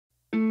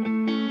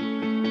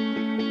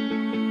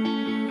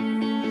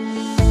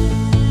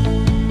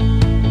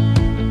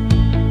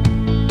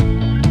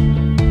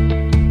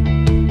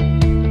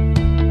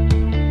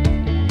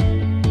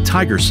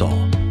Tiger-Sul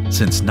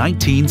since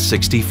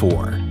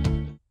 1964.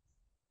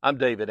 I'm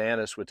David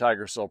Annis with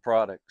Tiger-Sul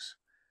Products.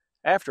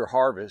 After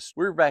harvest,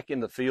 we're back in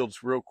the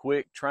fields real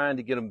quick trying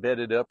to get them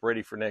bedded up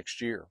ready for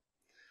next year.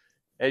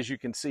 As you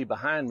can see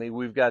behind me,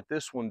 we've got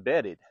this one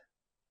bedded.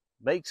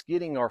 Makes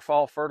getting our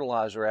fall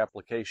fertilizer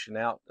application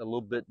out a little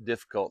bit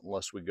difficult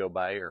unless we go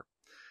by air.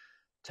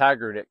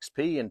 Tiger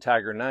XP and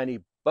Tiger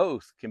 90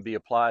 both can be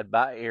applied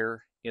by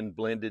air and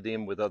blended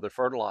in with other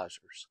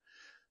fertilizers.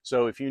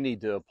 So if you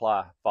need to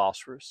apply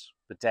phosphorus,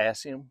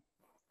 potassium,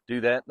 do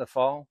that in the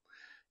fall.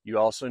 You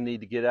also need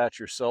to get out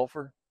your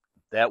sulfur.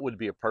 That would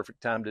be a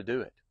perfect time to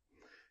do it.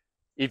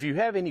 If you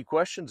have any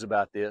questions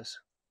about this,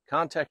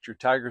 contact your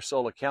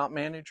Tiger-Sul account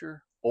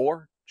manager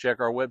or check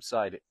our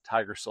website at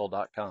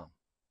tigersul.com.